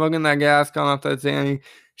 Smoking that gas. Gone off that Zanny.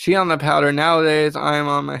 She on the powder. Nowadays, I am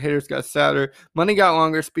on my haters got sadder. Money got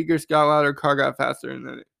longer. Speakers got louder. Car got faster. And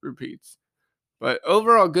then it repeats. But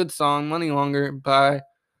overall, good song. Money Longer by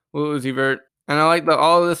Lil Uzi Vert. And I like that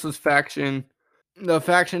all of this was faction. The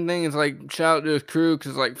faction thing is like shout out to his crew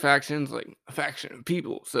because like factions like a faction of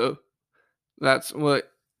people. So that's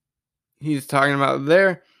what he's talking about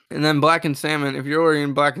there. And then blackened salmon. If you're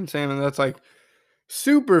ordering blackened salmon, that's like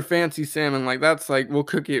super fancy salmon. Like that's like we'll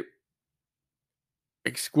cook it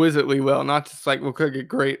exquisitely well, not just like we'll cook it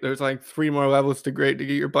great. There's like 3 more levels to great to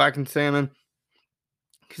get your blackened salmon,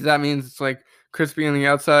 because that means it's like crispy on the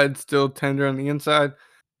outside, still tender on the inside.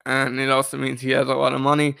 And it also means he has a lot of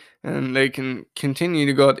money and they can continue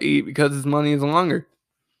to go out to eat because his money is longer.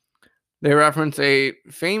 They reference a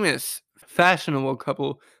famous, fashionable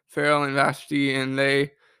couple, Pharrell and Vashti, and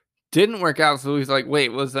they didn't work out. So he's like, wait,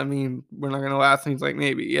 what does that mean? We're not going to last? And he's like,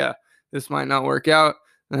 maybe, yeah, this might not work out.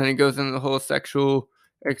 And then he goes into the whole sexual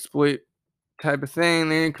exploit type of thing.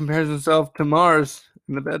 And then he compares himself to Mars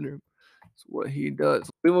in the bedroom. That's what he does.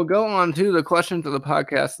 We will go on to the questions of the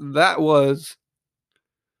podcast. That was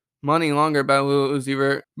Money Longer by Lil Uzi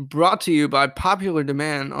Vert, brought to you by popular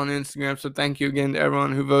demand on Instagram. So thank you again to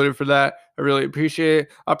everyone who voted for that. I really appreciate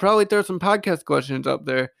it. I'll probably throw some podcast questions up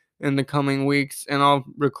there in the coming weeks, and I'll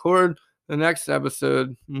record the next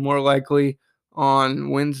episode more likely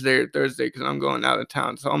on Wednesday or Thursday because I'm going out of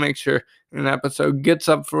town. So I'll make sure an episode gets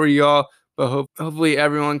up for y'all. But hopefully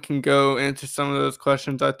everyone can go answer some of those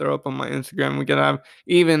questions I throw up on my Instagram. We can have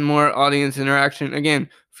even more audience interaction. Again,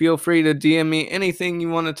 feel free to DM me anything you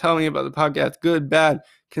want to tell me about the podcast. Good, bad,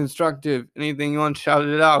 constructive, anything you want, shout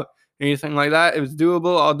it out. Anything like that. If it's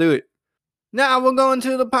doable, I'll do it. Now we'll go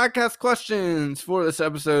into the podcast questions for this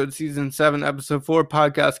episode, Season 7, Episode 4,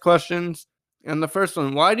 Podcast Questions. And the first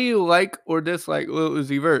one, why do you like or dislike Lil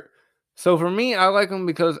Uzi Vert? So for me, I like him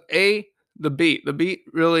because A, the beat. The beat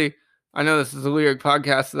really... I know this is a lyric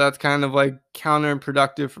podcast, so that's kind of like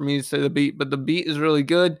counterproductive for me to say the beat, but the beat is really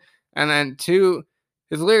good. And then 2,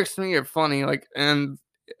 his lyrics to me are funny, like, and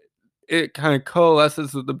it kind of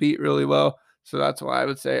coalesces with the beat really well. So that's why I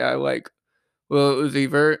would say I like Lil Uzi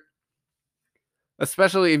Vert.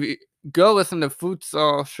 Especially if you go listen to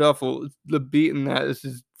Futsal Shuffle, the beat in that is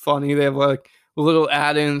just funny. They have like little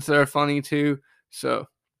add-ins that are funny too. So,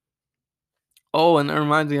 oh, and that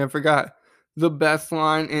reminds me, I forgot the best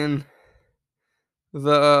line in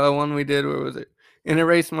the one we did. Where was it? In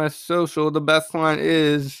Erase My Social, the best line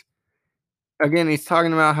is, again, he's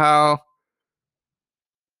talking about how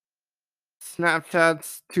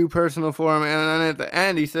Snapchat's too personal for him. And then at the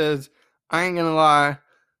end, he says, I ain't gonna lie,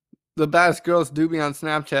 the best girls do be on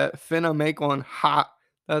Snapchat. Finna make one hot.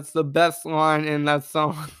 That's the best line in that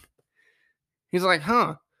song. He's like,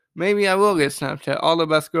 huh, maybe I will get Snapchat. All the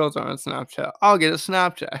best girls are on Snapchat. I'll get a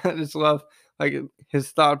Snapchat. I just love like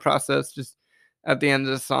his thought process just at the end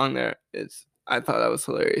of the song there. I thought that was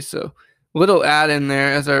hilarious. So little add in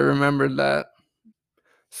there as I remembered that.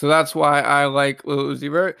 So that's why I like Lil Uzi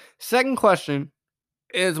Vert. Second question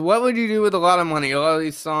is, what would you do with a lot of money? A lot of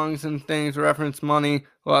these songs and things reference money.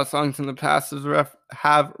 A lot of songs in the past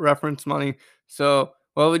have referenced money. So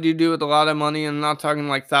what would you do with a lot of money? I'm not talking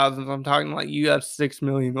like thousands. I'm talking like you have 6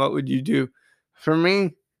 million. What would you do? For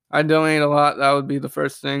me, I donate a lot. That would be the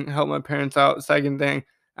first thing. Help my parents out. Second thing.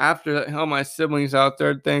 After that, help my siblings out.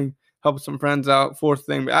 Third thing, help some friends out. Fourth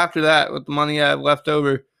thing. But after that, with the money I have left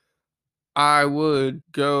over, I would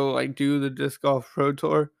go like do the disc golf pro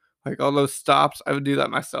tour. Like all those stops, I would do that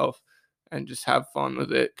myself and just have fun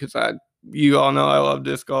with it. Because you all know I love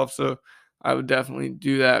disc golf. So I would definitely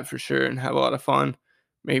do that for sure and have a lot of fun.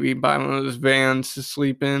 Maybe buy one of those vans to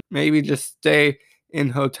sleep in. Maybe just stay in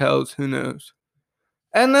hotels. Who knows?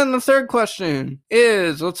 And then the third question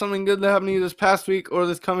is, what's something good that happened to you this past week or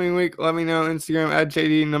this coming week? Let me know. Instagram at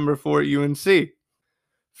JD4UNC.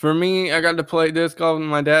 For me, I got to play disc golf with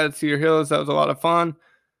my dad at Cedar Hills. That was a lot of fun.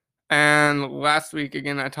 And last week,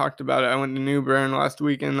 again, I talked about it. I went to New Bern last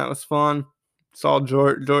weekend. That was fun. Saw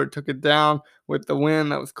Jort. Jort took it down with the win.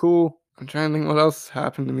 That was cool. I'm trying to think what else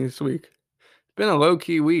happened to me this week. It's been a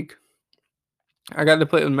low-key week. I got to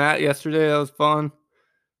play with Matt yesterday. That was fun.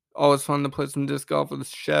 Always fun to play some disc golf with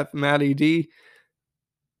Chef Matty D.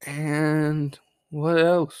 And what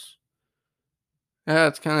else? Yeah,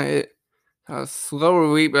 that's kind of it. A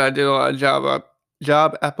slower week, but I did a lot of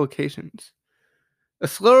job applications. A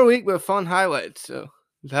slower week, but fun highlights. So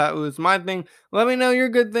that was my thing. Let me know your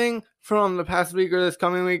good thing from the past week or this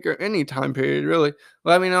coming week or any time period, really.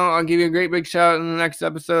 Let me know. I'll give you a great big shout out in the next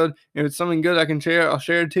episode. If it's something good I can share, I'll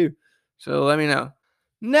share it too. So let me know.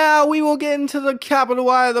 Now we will get into the capital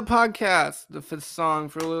Y of the podcast. The fifth song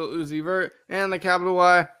for Lil Uzi Vert. And the capital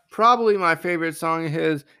Y, probably my favorite song of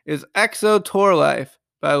his, is EXO Tour Life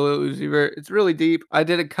by Lil Uzi Vert. It's really deep. I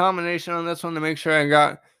did a combination on this one to make sure I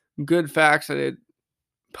got good facts. I did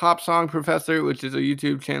Pop Song Professor, which is a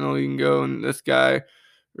YouTube channel. You can go, and this guy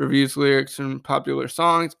reviews lyrics and popular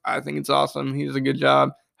songs. I think it's awesome. He does a good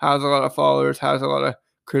job. Has a lot of followers. Has a lot of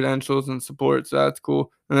credentials and support. So that's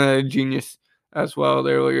cool. And then Genius as well.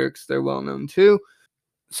 Their lyrics, they're well known too.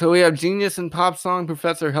 So we have Genius and Pop Song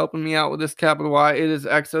Professor helping me out with this capital Y. It is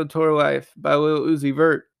EXO Tour Life by Lil Uzi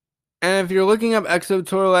Vert. And if you're looking up EXO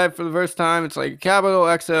Tour Life for the first time, it's like capital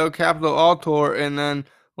EXO, capital all tour, and then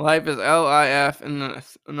Life is LIF and then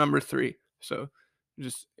number 3. So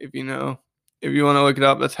just if you want to look it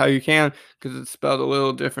up, that's how you can, because it's spelled a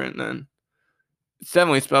little different than, it's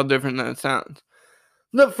definitely spelled different than it sounds.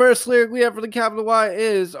 The first lyric we have for the capital Y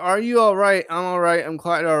is, are you alright? I'm alright. I'm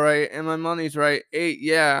quite alright. And my money's right. 8,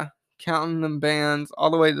 yeah. Counting them bands all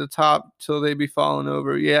the way to the top till they be falling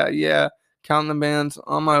over. Yeah, yeah. Counting the bands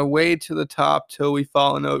on my way to the top till we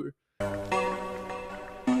falling over.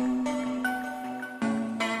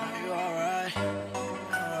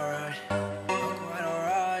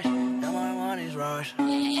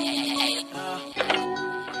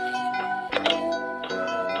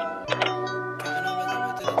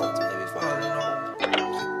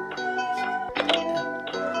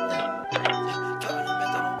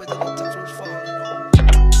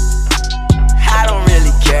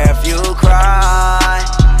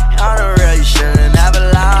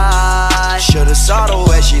 Saw the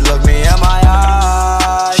way she looked me in my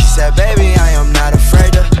eyes. She said, baby, I am not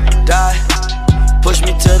afraid to die. Push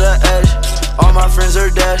me to the edge, all my friends are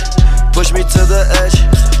dead. Push me to the edge,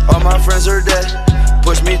 all my friends are dead.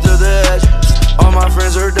 Push me to the edge, all my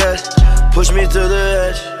friends are dead. Push me to the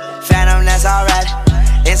edge. Phantom, that's alright.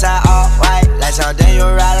 Inside all white, like something you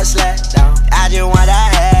ride a sled down. I just want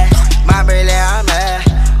that head. My brilliant, I'm mad.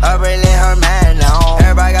 Her brilliant, her man now.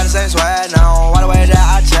 Everybody got the same swag now. All the way that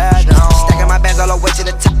I chat now. Stacking my bands all the way to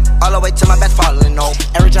the top, all the way to my bed falling over.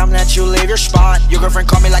 Every time that you leave your spot, your girlfriend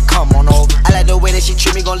call me like, come on over. I like the way that she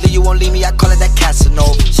treat me, gon' leave you, won't leave me. I call it that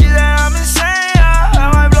Casanova. She said I'm insane, yeah. I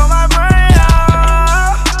might blow my brain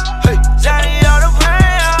out. Hey, Johnny on the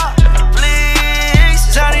brain out. Please,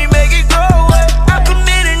 Johnny, make it go away. I'm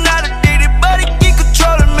committed, not addicted, but it keep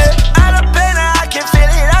controlling me. I don't pain, I can feel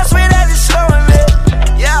it. I swear that it's slowing me.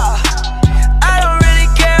 Yeah, I don't really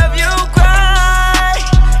care if you cry.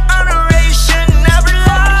 I'm the way you should never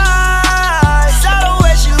lie. Saw the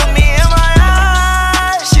way she looked me in my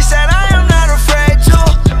eyes. She said I am not afraid to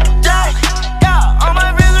die.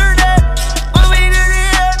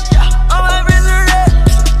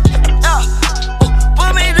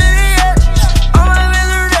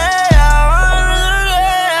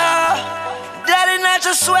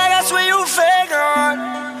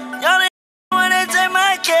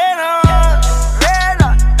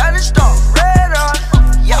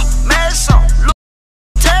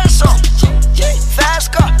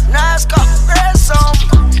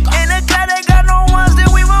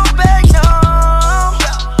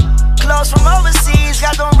 overseas,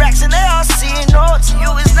 got them racks and they all see. No, to you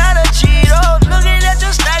it's not a cheat. Oh, looking at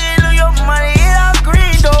your stack and look your money, it all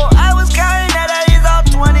green though. I was counting that it's all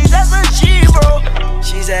 20s, that's a G, bro.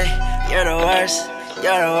 She say, you're the worst,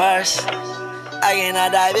 you're the worst. I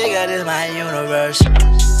cannot die bigger, this my universe.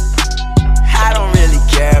 I don't really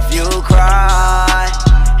care if you cry.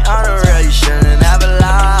 On the real, you shouldn't ever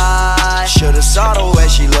lie. Should've saw the way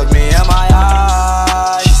she looked me in my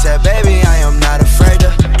eyes. She said, baby, I am not afraid to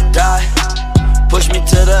die. Push me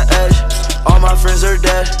to the edge, all my friends are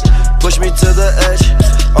dead. Push me to the edge,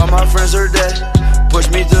 all my friends are dead. Push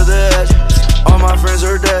me to the edge, all my friends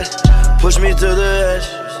are dead. Push me to the edge.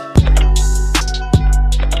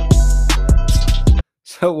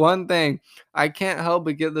 So one thing, I can't help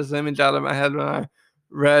but get this image out of my head when I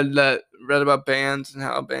read about bands and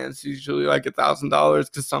how bands usually like $1,000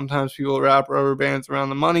 because sometimes people wrap rubber bands around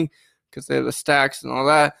the money because they have the stacks and all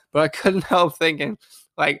that. But I couldn't help thinking,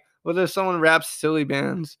 like, what if someone wraps silly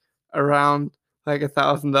bands around like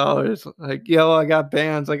 $1,000? Like, yo, I got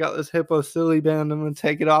bands. I got this hippo silly band. I'm gonna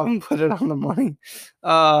take it off and put it on the money.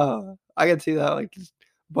 I can see that, like, just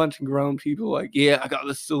a bunch of grown people like, yeah, I got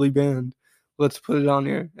this silly band. Let's put it on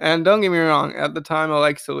here. And don't get me wrong, at the time I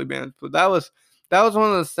like silly bands, but that was one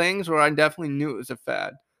of those things where I definitely knew it was a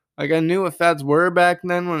fad. Like, I knew what fads were back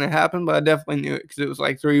then when it happened, but I definitely knew it because it was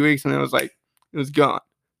like 3 weeks and it was gone.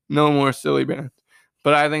 No more silly bands.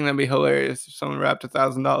 But I think that'd be hilarious if someone wrapped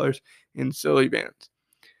 $1,000 in silly bands.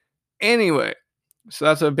 Anyway, so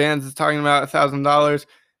that's what bands is talking about, $1,000.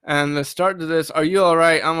 And the start to this, are you all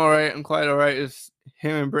right? I'm all right. I'm quite all right. Is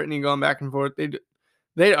him and Brittany going back and forth.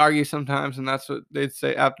 They'd argue sometimes, and that's what they'd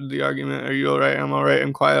say after the argument. Are you all right? I'm all right.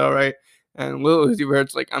 I'm quiet all right. And Lil Uzi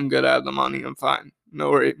Vert's like, I'm good, I have the money. I'm fine. No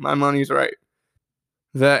worry. My money's right.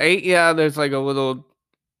 The 8, yeah, there's like a little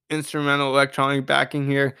instrumental electronic backing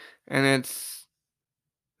here, and it's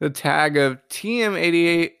the tag of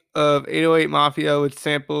TM88 of 808 Mafia, which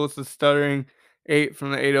samples the stuttering 8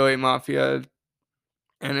 from the 808 Mafia,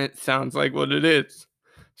 and it sounds like what it is.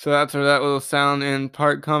 So that's where that little sound in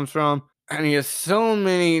part comes from. And he has so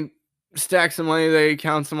many stacks of money that he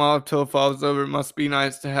counts them all up till it falls over. It must be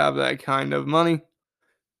nice to have that kind of money.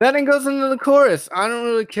 Then it goes into the chorus. I don't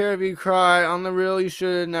really care if you cry. On the real, you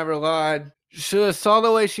should have never lied. Should have saw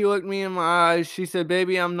the way she looked me in my eyes. She said,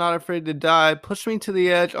 baby, I'm not afraid to die. Push me to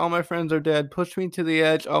the edge. All my friends are dead. Push me to the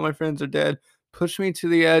edge. All my friends are dead. Push me to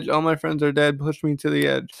the edge. All my friends are dead. Push me to the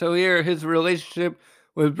edge. So here, his relationship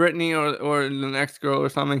with Brittany or the next girl or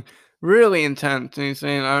something, really intense. And he's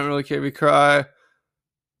saying, I don't really care if you cry.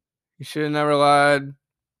 You should have never lied.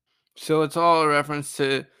 So it's all a reference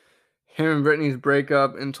to him and Brittany's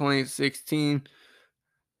breakup in 2016.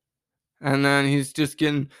 And then he's just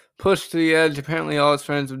getting pushed to the edge. Apparently all his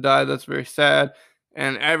friends have died. That's very sad.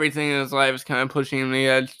 And everything in his life is kind of pushing him to the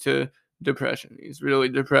edge to depression. He's really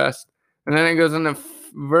depressed. And then it goes into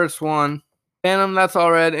verse 1. Phantom, that's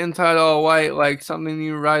all red, inside all white, like something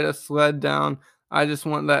you ride a sled down. I just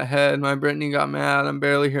want that head. My Brittany got mad. I'm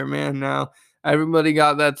barely her man now. Everybody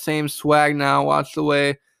got that same swag now. Watch the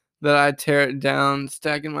way that I tear it down,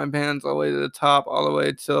 stacking my bands all the way to the top, all the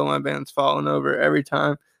way till my band's falling over. Every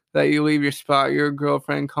time that you leave your spot, your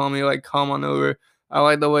girlfriend call me like, come on over. I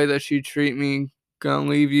like the way that she treat me. Gonna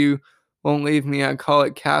leave you, won't leave me. I call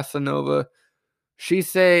it Casanova. She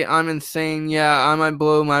say I'm insane. Yeah, I might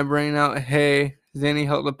blow my brain out. Hey, Zanny,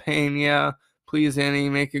 help the pain. Yeah, please,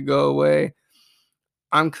 Zanny, make it go away.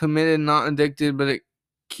 I'm committed, not addicted, but it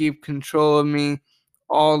keep control of me.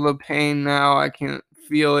 All the pain now, I can't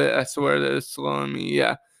feel it. I swear that it's slowing me.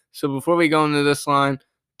 Yeah. So before we go into this line,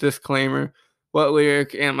 disclaimer: What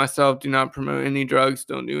Lyric and myself do not promote any drugs.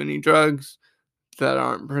 Don't do any drugs that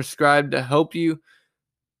aren't prescribed to help you.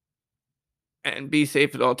 And be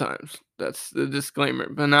safe at all times. That's the disclaimer.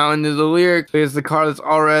 But now into the lyric. There's the car that's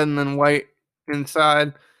all red and then white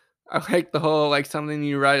inside. I like the whole, like, something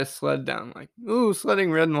you ride a sled down. Like, ooh,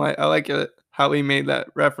 sledding red and white. I like it. How he made that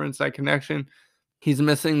reference, that connection. He's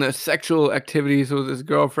missing the sexual activities with his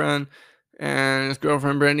girlfriend. And his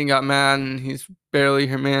girlfriend, Brittany, got mad. And he's barely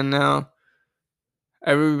her man now.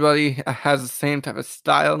 Everybody has the same type of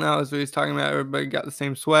style now. Is what he's talking about. Everybody got the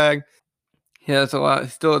same swag. He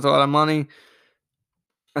still has a lot of money.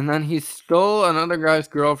 And then he stole another guy's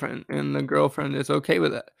girlfriend, and the girlfriend is okay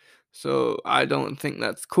with that. So I don't think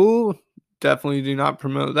that's cool. Definitely do not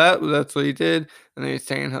promote that, but that's what he did. And then he's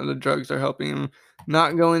saying how the drugs are helping him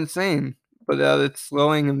not go insane, but that it's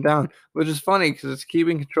slowing him down, which is funny because it's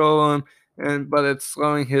keeping control of him, but it's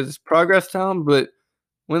slowing his progress down. But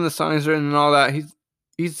when the song is written and all that,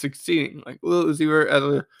 he's succeeding. Like Lil Uzi Vert as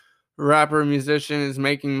a rapper, musician, is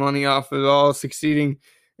making money off of it all, succeeding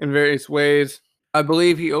in various ways. I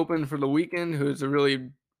believe he opened for The Weeknd, who is a really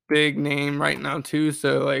big name right now too.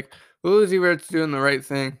 So like Lil Uzi Vert's doing the right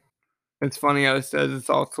thing. It's funny how it says it's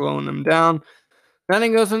all slowing him down. Then he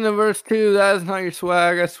goes into verse 2, that is not your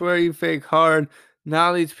swag, I swear you fake hard.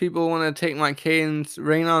 Now these people want to take my cadence,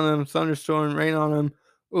 rain on them, thunderstorm, rain on them.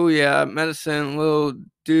 Oh yeah, medicine, little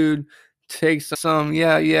dude takes some,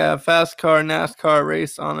 yeah, fast car, NASCAR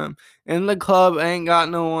race on him. In the club, ain't got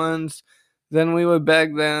no ones. Then we would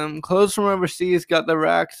beg them. Clothes from overseas got the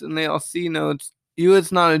racks and they all C notes. You,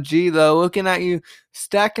 it's not a G though. Looking at you,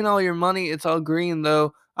 stacking all your money, it's all green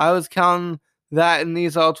though. I was counting that in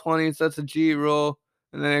these all 20s, that's a G roll.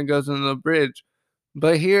 And then it goes into the bridge.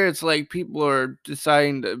 But here it's like people are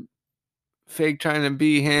deciding to fake trying to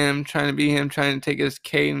be him, trying to take his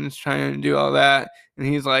cadence, trying to do all that. And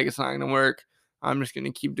he's like, it's not going to work. I'm just going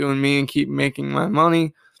to keep doing me and keep making my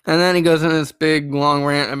money. And then he goes in this big long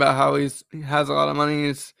rant about how he has a lot of money.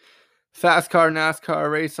 He's fast car,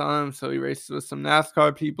 NASCAR race on him. So he races with some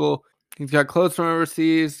NASCAR people. He's got clothes from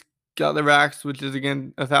overseas, got the racks, which is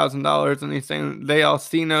again $1,000. And he's saying they all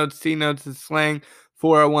C notes. C notes is slang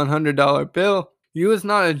for a $100 bill. You is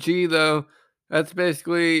not a G though. That's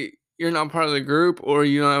basically you're not part of the group or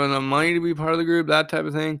you don't have enough money to be part of the group, that type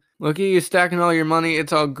of thing. Look at you stacking all your money.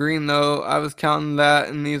 It's all green though. I was counting that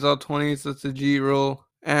in these all 20s. That's a G rule.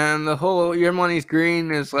 And the whole your money's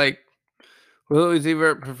green is like Lil Uzi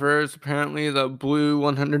Vert prefers apparently the blue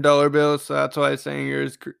 $100 bill. So that's why I'm saying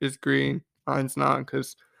yours is green. Mine's not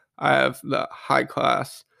because I have the high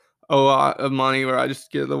class a lot of money where I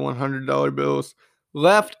just get the $100 bills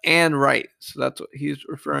left and right. So that's what he's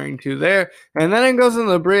referring to there. And then it goes in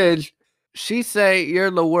the bridge. She say,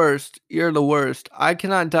 you're the worst. You're the worst. I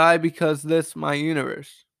cannot die because this my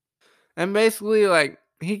universe. And basically, like,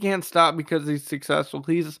 he can't stop because he's successful.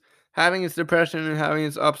 He's having his depression and having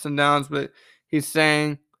his ups and downs, but he's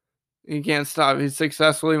saying he can't stop. He's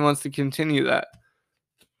successful. He wants to continue that.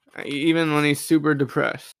 Even when he's super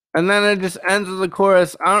depressed. And then it just ends with the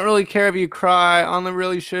chorus. I don't really care if you cry. On the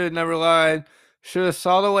really should never lied. Should have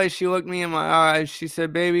saw the way she looked me in my eyes. She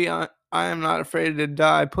said, baby, I am not afraid to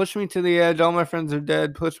die. Push me to the edge. All my friends are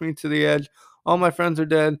dead. Push me to the edge. All my friends are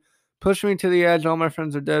dead. Push me to the edge. All my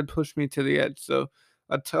friends are dead. Push me to the edge. So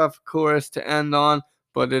a tough chorus to end on,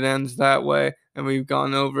 but it ends that way. And we've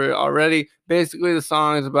gone over it already. Basically, the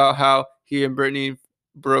song is about how he and Britney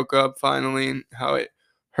broke up finally and how it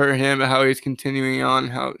hurt him, but how he's continuing on,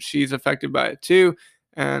 how she's affected by it too,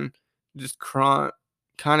 and just kind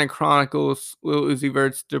of chronicles Lil Uzi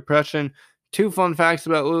Vert's depression. 2 fun facts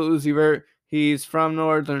about Lil Uzi Vert. He's from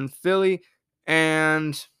Northern Philly,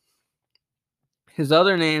 and his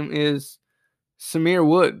other name is Samir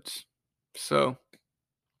Woods. So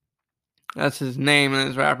that's his name, and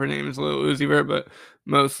his rapper name is Lil Uzi Vert, but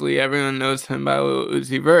mostly everyone knows him by Lil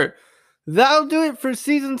Uzi Vert. That'll do it for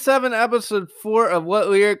Season 7, Episode 4 of What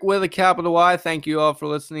Lyric with a capital Y. Thank you all for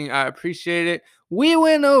listening. I appreciate it. We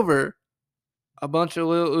went over a bunch of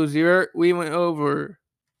Lil Uzi Vert. We went over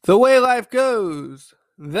The Way Life Goes,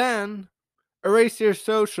 then Erase Your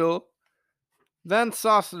Social, then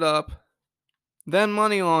Sauce It Up, then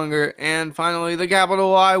Money Longer, and finally the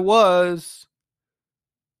capital Y was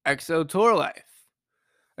EXO Tour Life.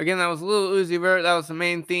 Again, that was Lil Uzi Vert. That was the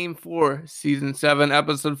main theme for Season 7,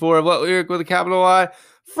 Episode 4 of What Lyric with a capital Y.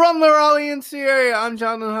 From the Raleigh NC area, I'm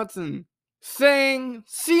Jonathan Hudson, saying,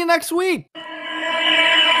 see you next week.